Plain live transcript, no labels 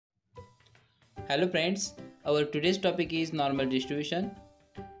Hello friends, our today's topic is normal distribution.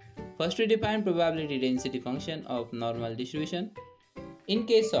 First we define probability density function of normal distribution. In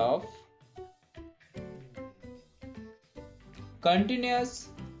case of continuous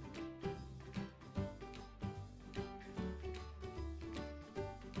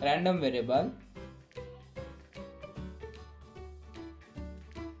random variable,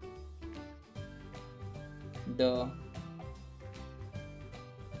 the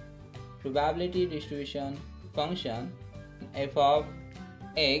probability distribution function f of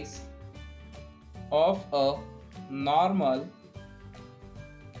x of a normal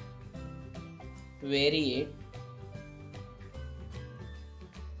variate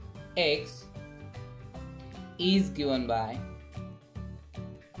x is given by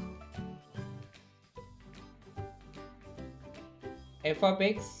f of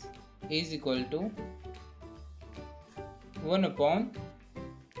x is equal to 1 upon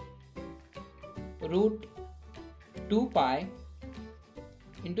root 2 pi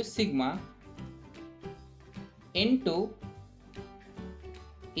into sigma into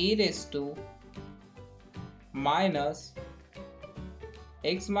e raised to minus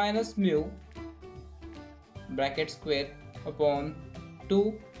x minus mu bracket square upon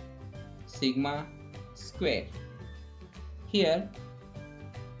 2 sigma square. Here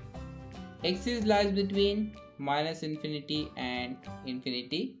x is lies between minus infinity and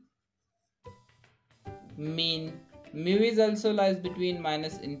infinity. Mean mu is also lies between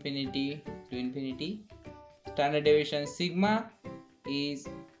minus infinity to infinity. Standard deviation sigma is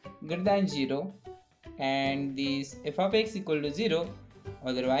greater than 0 and this f of x equal to 0,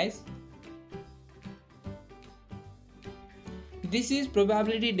 otherwise this is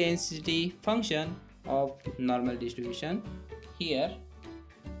probability density function of normal distribution. Here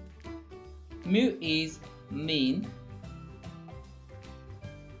mu is mean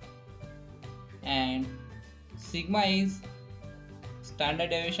and sigma is standard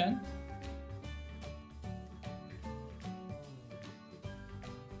deviation.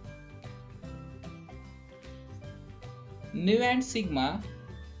 Mu and sigma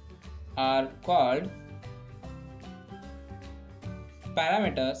are called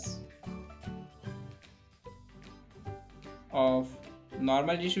parameters of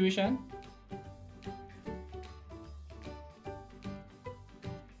normal distribution.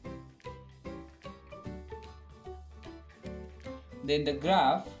 Then the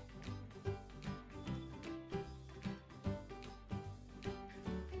graph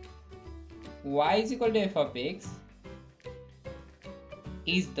y is equal to f of x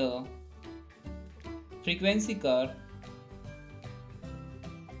is the frequency curve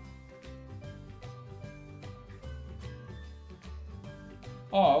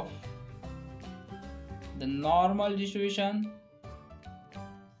of the normal distribution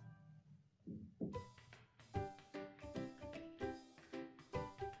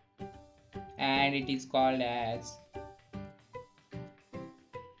and it is called as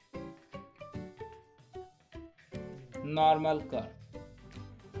normal curve.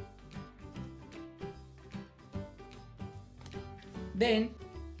 Then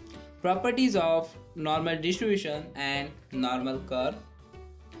properties of normal distribution and normal curve.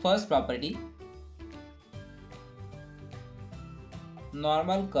 First property,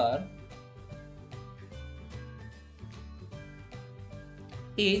 normal curve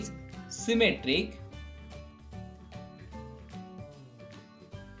is symmetric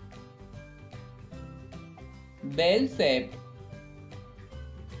bell-shaped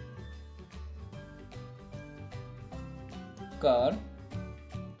curve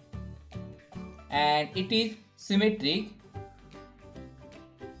and it is symmetric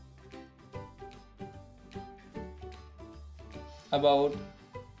about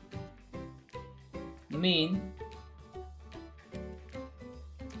mean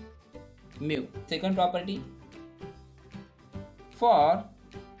mu. Second property, for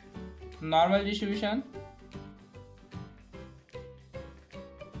normal distribution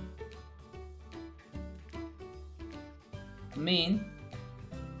mean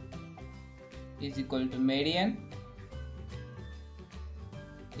is equal to median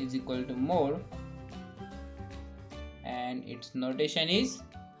is equal to mode and its notation is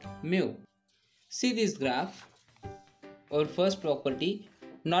mu. See this graph. Our first property,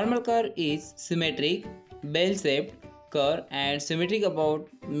 normal curve is symmetric bell-shaped curve and symmetric about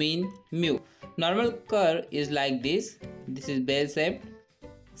mean mu. Normal curve is like this. This is bell-shaped,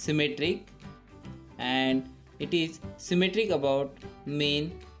 symmetric, and it is symmetric about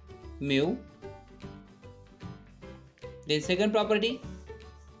mean mu. Then second property,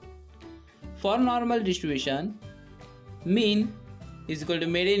 for normal distribution, mean is equal to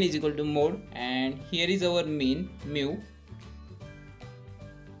median is equal to mode, and here is our mean mu.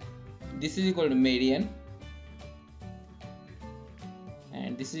 This is equal to median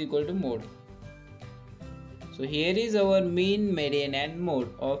and this is equal to mode. So here is our mean, median and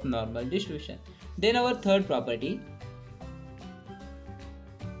mode of normal distribution. Then our third property,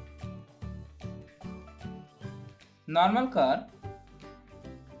 normal curve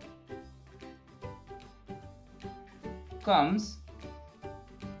comes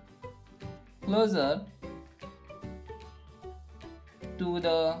closer to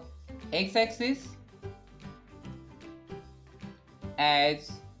the x-axis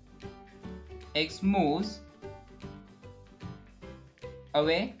as x moves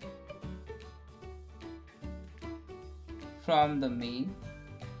away from the mean,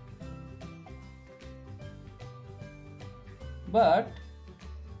 but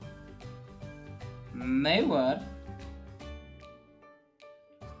never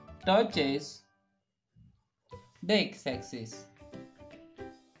touches the x-axis.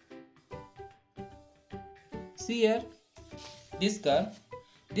 See here, this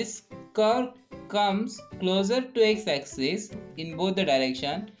curve comes closer to x-axis in both the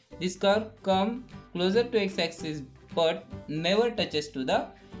direction. This curve comes closer to x-axis but never touches to the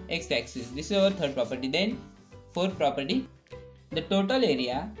x-axis. This is our third property. Then fourth property, the total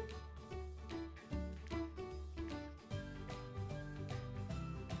area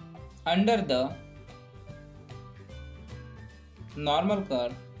under the normal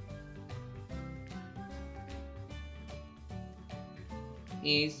curve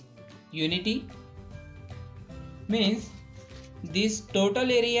is unity, means this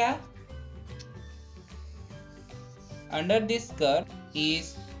total area under this curve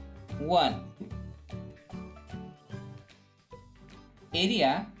is 1.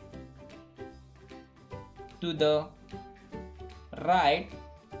 Area to the right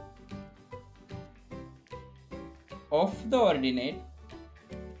of the ordinate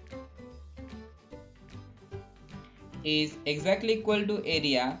is exactly equal to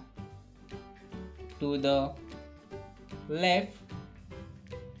area to the left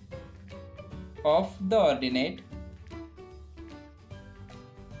of the ordinate,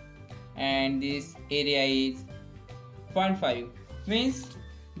 and this area is 0.5, means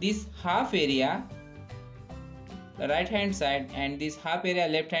this half area the right hand side and this half area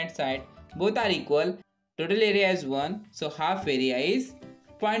left hand side both are equal. Total area is 1, so half area is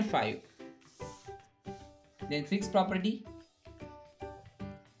 0.5. Then sixth property,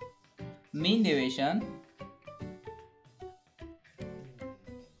 mean deviation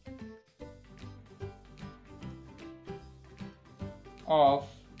of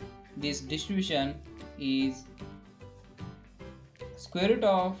this distribution is square root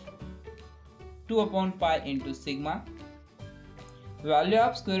of 2 upon pi into sigma. Value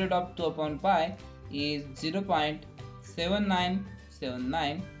of square root of 2 upon pi is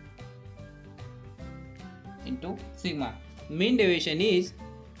 0.7979 into sigma. Mean deviation is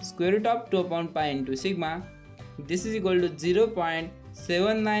square root of 2 upon pi into sigma. This is equal to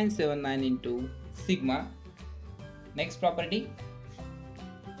 0.7979 into sigma. Next property,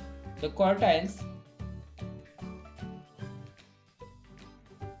 the quartiles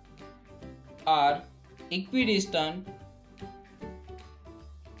are equidistant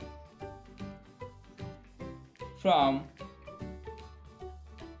from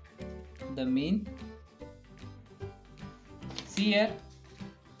the mean. See here,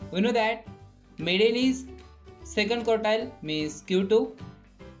 we know that median is second quartile, means Q2,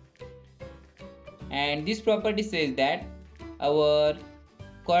 and this property says that our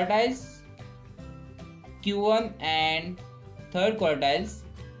quartiles Q1 and third quartiles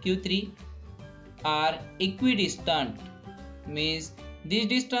Q3 are equidistant, means this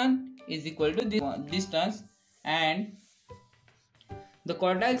distance is equal to this distance, and the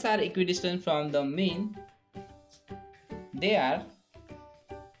quartiles are equidistant from the mean. They are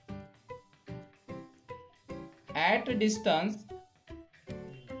at a distance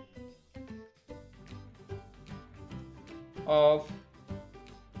of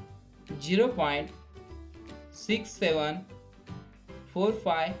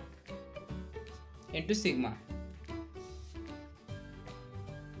 0.6745 into sigma,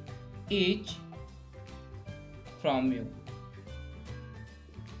 each from mu.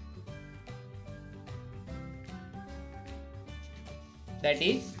 That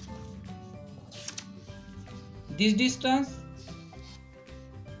is, this distance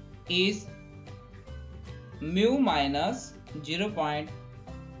is mu minus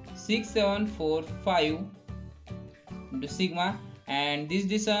 0.6745 into sigma, and this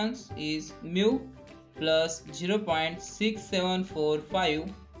distance is mu plus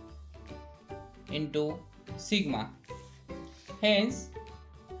 0.6745 into sigma. Hence,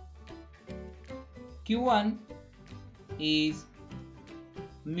 Q1 is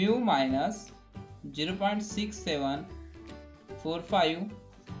mu minus 0.6745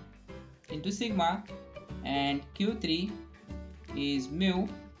 into sigma, and Q3 is mu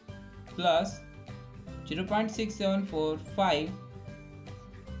plus 0.6745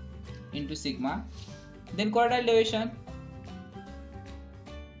 into sigma. Then quartile deviation,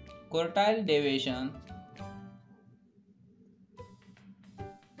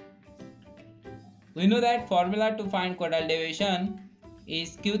 we know that formula to find quartile deviation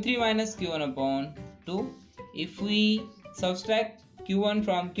is Q3 minus Q1 upon 2. If we subtract Q1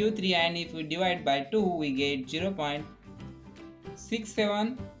 from Q3 and if we divide by 2, we get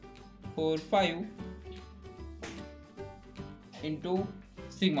 0.6745 into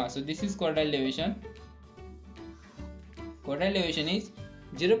sigma. So this is quartile deviation. Quartile deviation is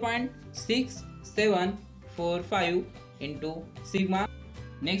 0.6745 into sigma.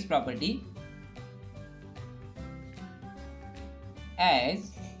 Next property,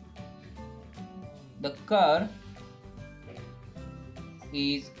 as the curve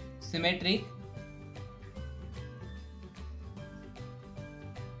is symmetric,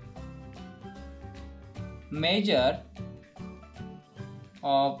 measure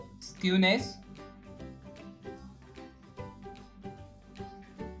of skewness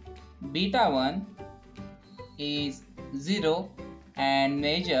beta 1 is 0 and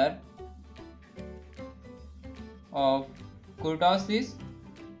measure of kurtosis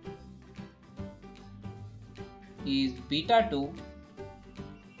is beta 2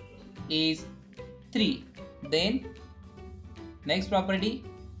 is 3. Then next property,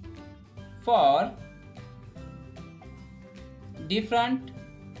 for different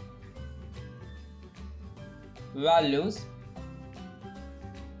values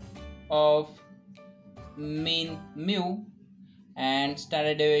of mean mu and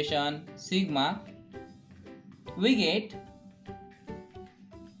standard deviation sigma, we get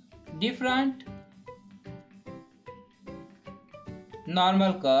different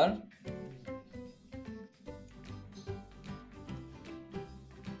normal curve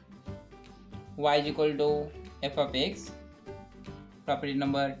y is equal to f of x. Property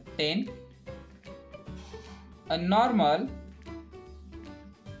number 10, a normal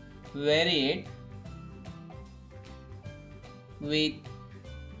variate with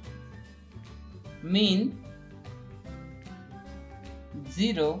mean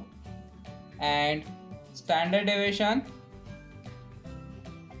 0 and standard deviation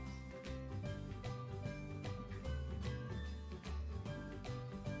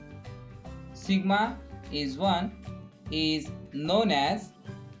sigma is 1 is known as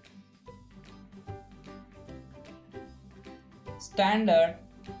standard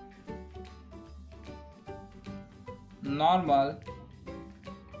normal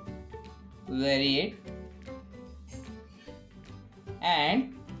variate,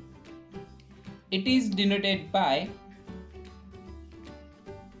 and it is denoted by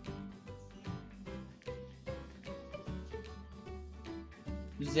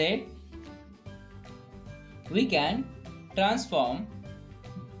Z. We can transform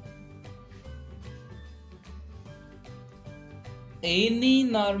any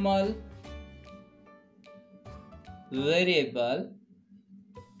normal variable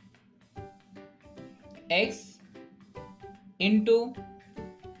x into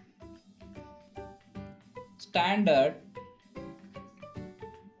standard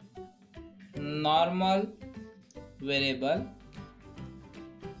normal variable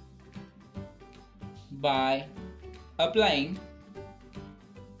by applying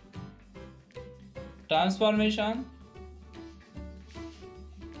transformation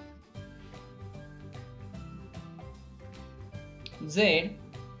Z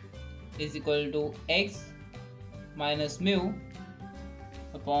is equal to x minus mu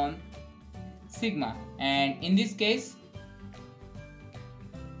upon sigma, and in this case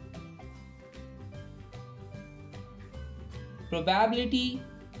probability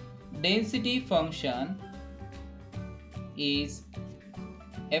density function is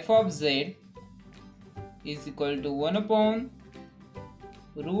f of z is equal to 1 upon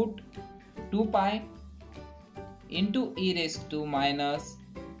root 2 pi into e raised to minus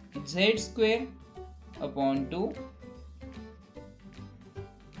z square upon 2.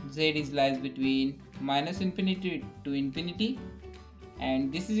 Z is lies between minus infinity to infinity,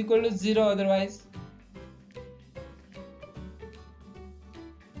 and this is equal to 0 otherwise.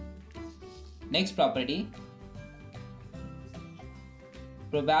 Next property,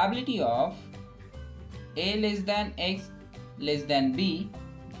 probability of A less than X less than B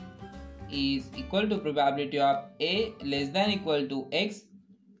is equal to probability of A less than equal to X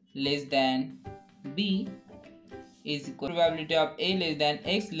less than B is equal to probability of A less than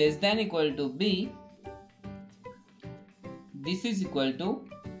X less than equal to B. This is equal to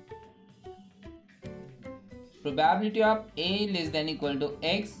probability of A less than equal to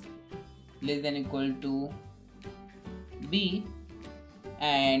X less than equal to B,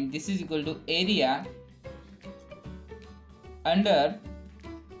 and this is equal to area under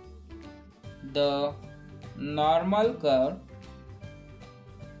the normal curve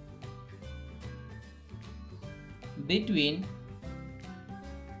between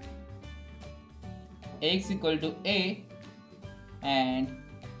X equal to A and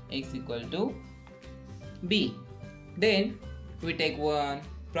X equal to B. Then we take one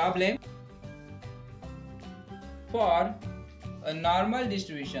problem for a normal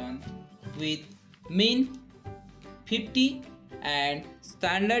distribution with mean 50 and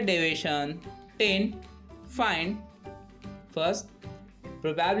standard deviation 10. Find first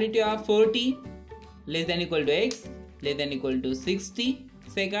probability of 40 less than equal to X less than equal to 60.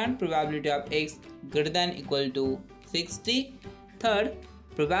 Second, probability of X greater than equal to 60. Third,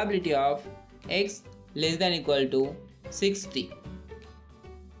 probability of X less than equal to 60.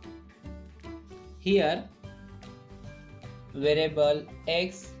 Here variable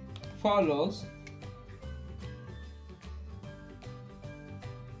X follows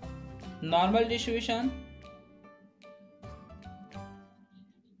normal distribution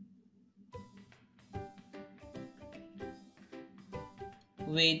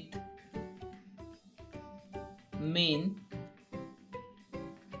with mean,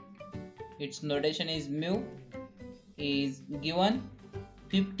 its notation is mu, is given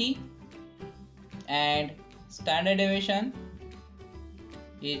 50, and standard deviation,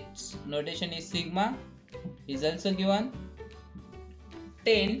 its notation is sigma, is also given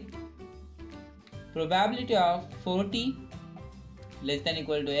 10. Probability of 40 less than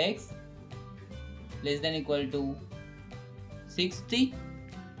equal to X less than equal to 60.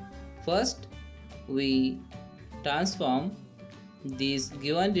 First, we transform this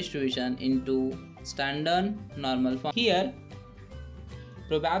given distribution into standard normal form. Here,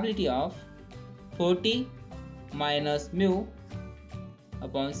 probability of 40 minus mu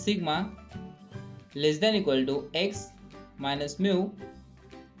upon sigma less than equal to X minus mu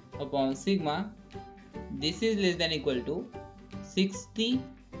upon sigma. This is less than equal to 60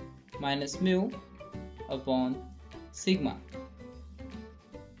 minus mu upon sigma.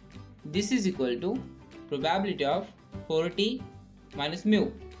 This is equal to probability of 40 minus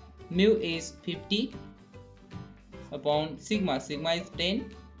mu. Mu is 50 upon sigma. Sigma is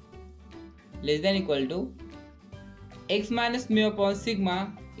 10 less than equal to X minus mu upon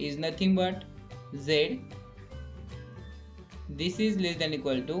sigma is nothing but Z. This is less than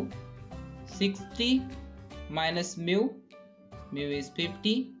equal to 60 minus mu. Mu is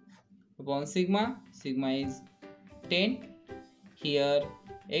 50 upon sigma. Sigma is 10. Here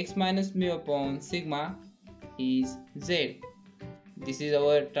X minus mu upon sigma is Z. This is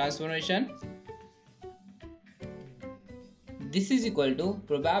our transformation. This is equal to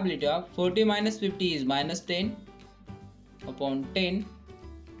probability of 40 minus 50 is minus 10 upon 10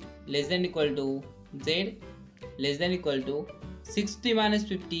 less than equal to Z less than equal to 60 minus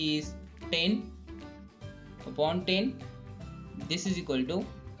 50 is 10 upon 10. This is equal to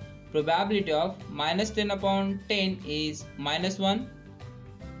probability of minus 10 upon 10 is minus 1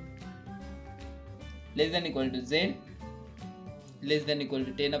 less than equal to Z less than equal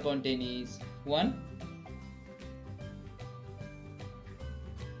to 10 upon 10 is 1.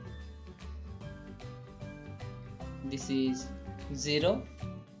 This is 0.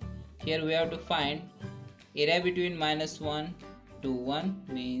 Here we have to find area between minus 1 to 1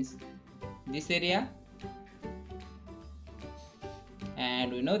 means this area,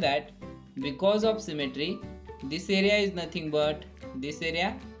 and we know that because of symmetry this area is nothing but this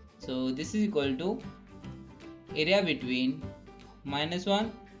area. So this is equal to area between minus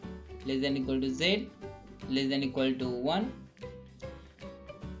 1 less than equal to Z less than equal to 1.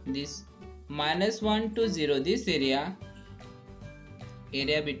 This minus 1 to 0, this area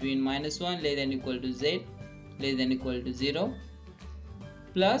between minus 1 less than equal to Z less than equal to 0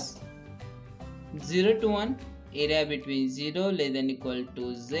 plus 0 to 1, area between 0 less than equal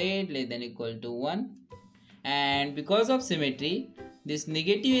to Z less than equal to 1. And because of symmetry this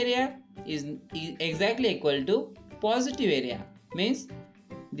negative area is exactly equal to positive area, means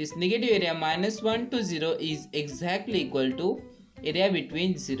this negative area minus 1 to 0 is exactly equal to area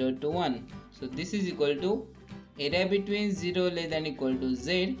between 0 to 1. So this is equal to area between 0 less than equal to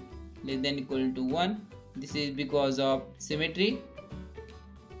Z less than equal to 1 This is because of symmetry.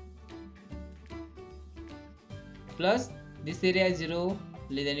 Plus this area is 0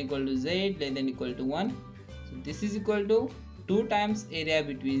 less than equal to z less than equal to 1. So this is equal to 2 times area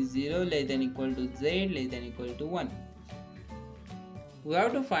between 0 less than equal to z less than equal to 1. We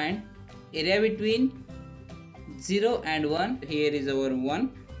have to find area between 0 and 1. Here is our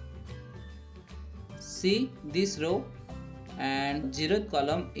 1. See this row, and 0th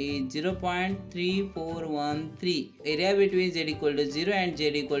column is 0.3413. Area between z equal to 0 and z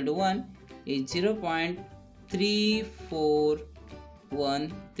equal to 1 is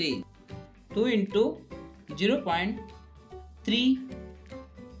 0.3413. 2 into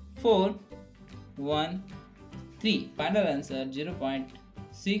 0.3413. Final answer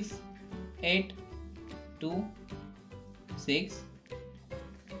 0.6826.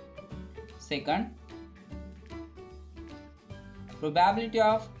 Second, probability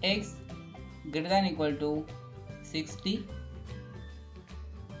of x greater than equal to 60.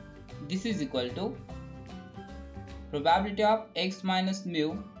 This is equal to probability of x minus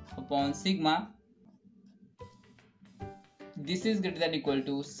mu upon sigma. This is greater than equal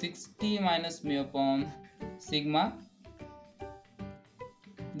to 60 minus mu upon sigma.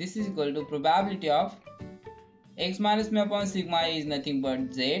 This is equal to probability of x minus mu upon sigma is nothing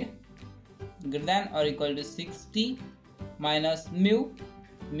but z greater than or equal to 60 minus mu.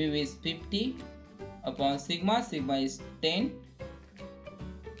 Mu is 50 upon sigma. Sigma is 10.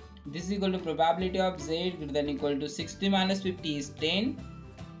 This is equal to probability of z greater than equal to 60 minus 50 is 10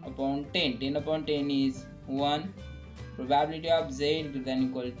 upon 10. 10 upon 10 is 1. Probability of z greater than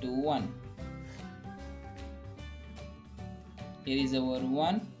equal to 1. Here is our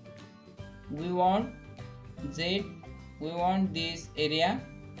 1. We want z. We want this area.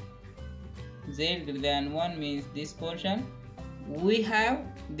 Z greater than 1 means this portion. We have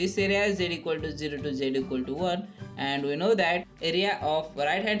this area z equal to 0 to z equal to 1, and we know that area of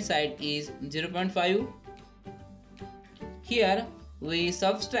right hand side is 0.5. Here we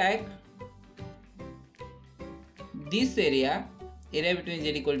subtract this area between z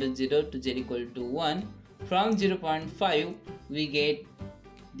equal to 0 to z equal to 1. From 0.5 we get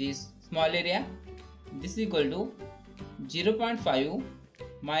this small area. This is equal to 0.5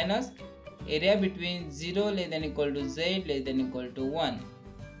 minus area between 0 less than equal to z less than equal to 1.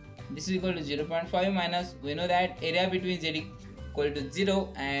 This is equal to 0.5 minus, we know that area between z equal to 0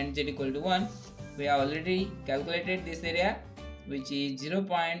 and z equal to 1. We have already calculated this area, which is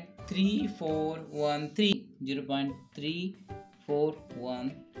 0.3413.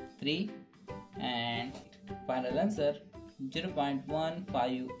 0.3413, and final answer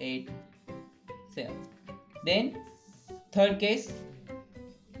 0.1587. Then third case,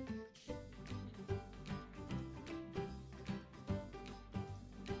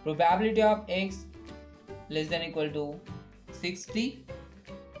 probability of x less than equal to 60.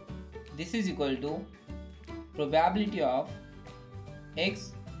 This is equal to probability of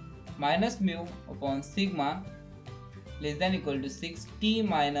x minus mu upon sigma less than equal to 60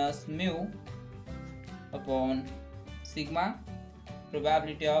 minus mu upon sigma.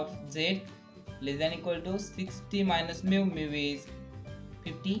 Probability of z less than equal to 60 minus mu. Mu is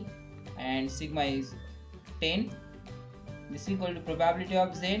 50 and sigma is 10. This is equal to probability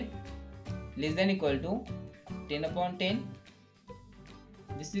of z less than equal to 10 upon 10.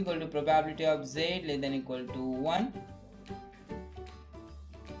 This is equal to probability of z less than equal to 1.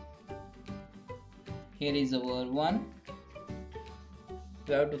 Here is our 1.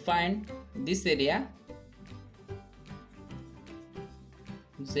 We have to find this area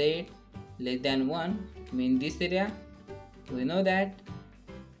z less than 1 mean this area. We know that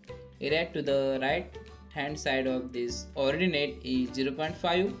area to the right hand side of this ordinate is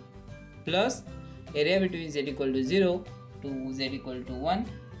 0.5 plus area between z equal to 0 to z equal to 1.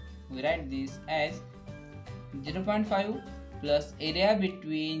 We write this as 0.5 plus area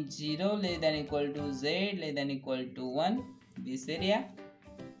between 0 less than equal to z less than equal to 1, this area.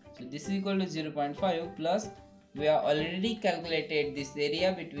 So this is equal to 0.5 plus we have already calculated this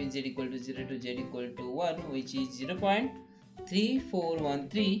area between z equal to 0 to z equal to 1, which is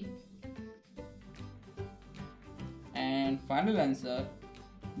 0.3413, and final answer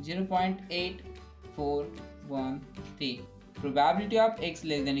 0.8413. Probability of x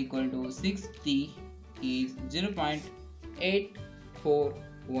less than equal to 60 is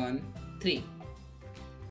 0.8413.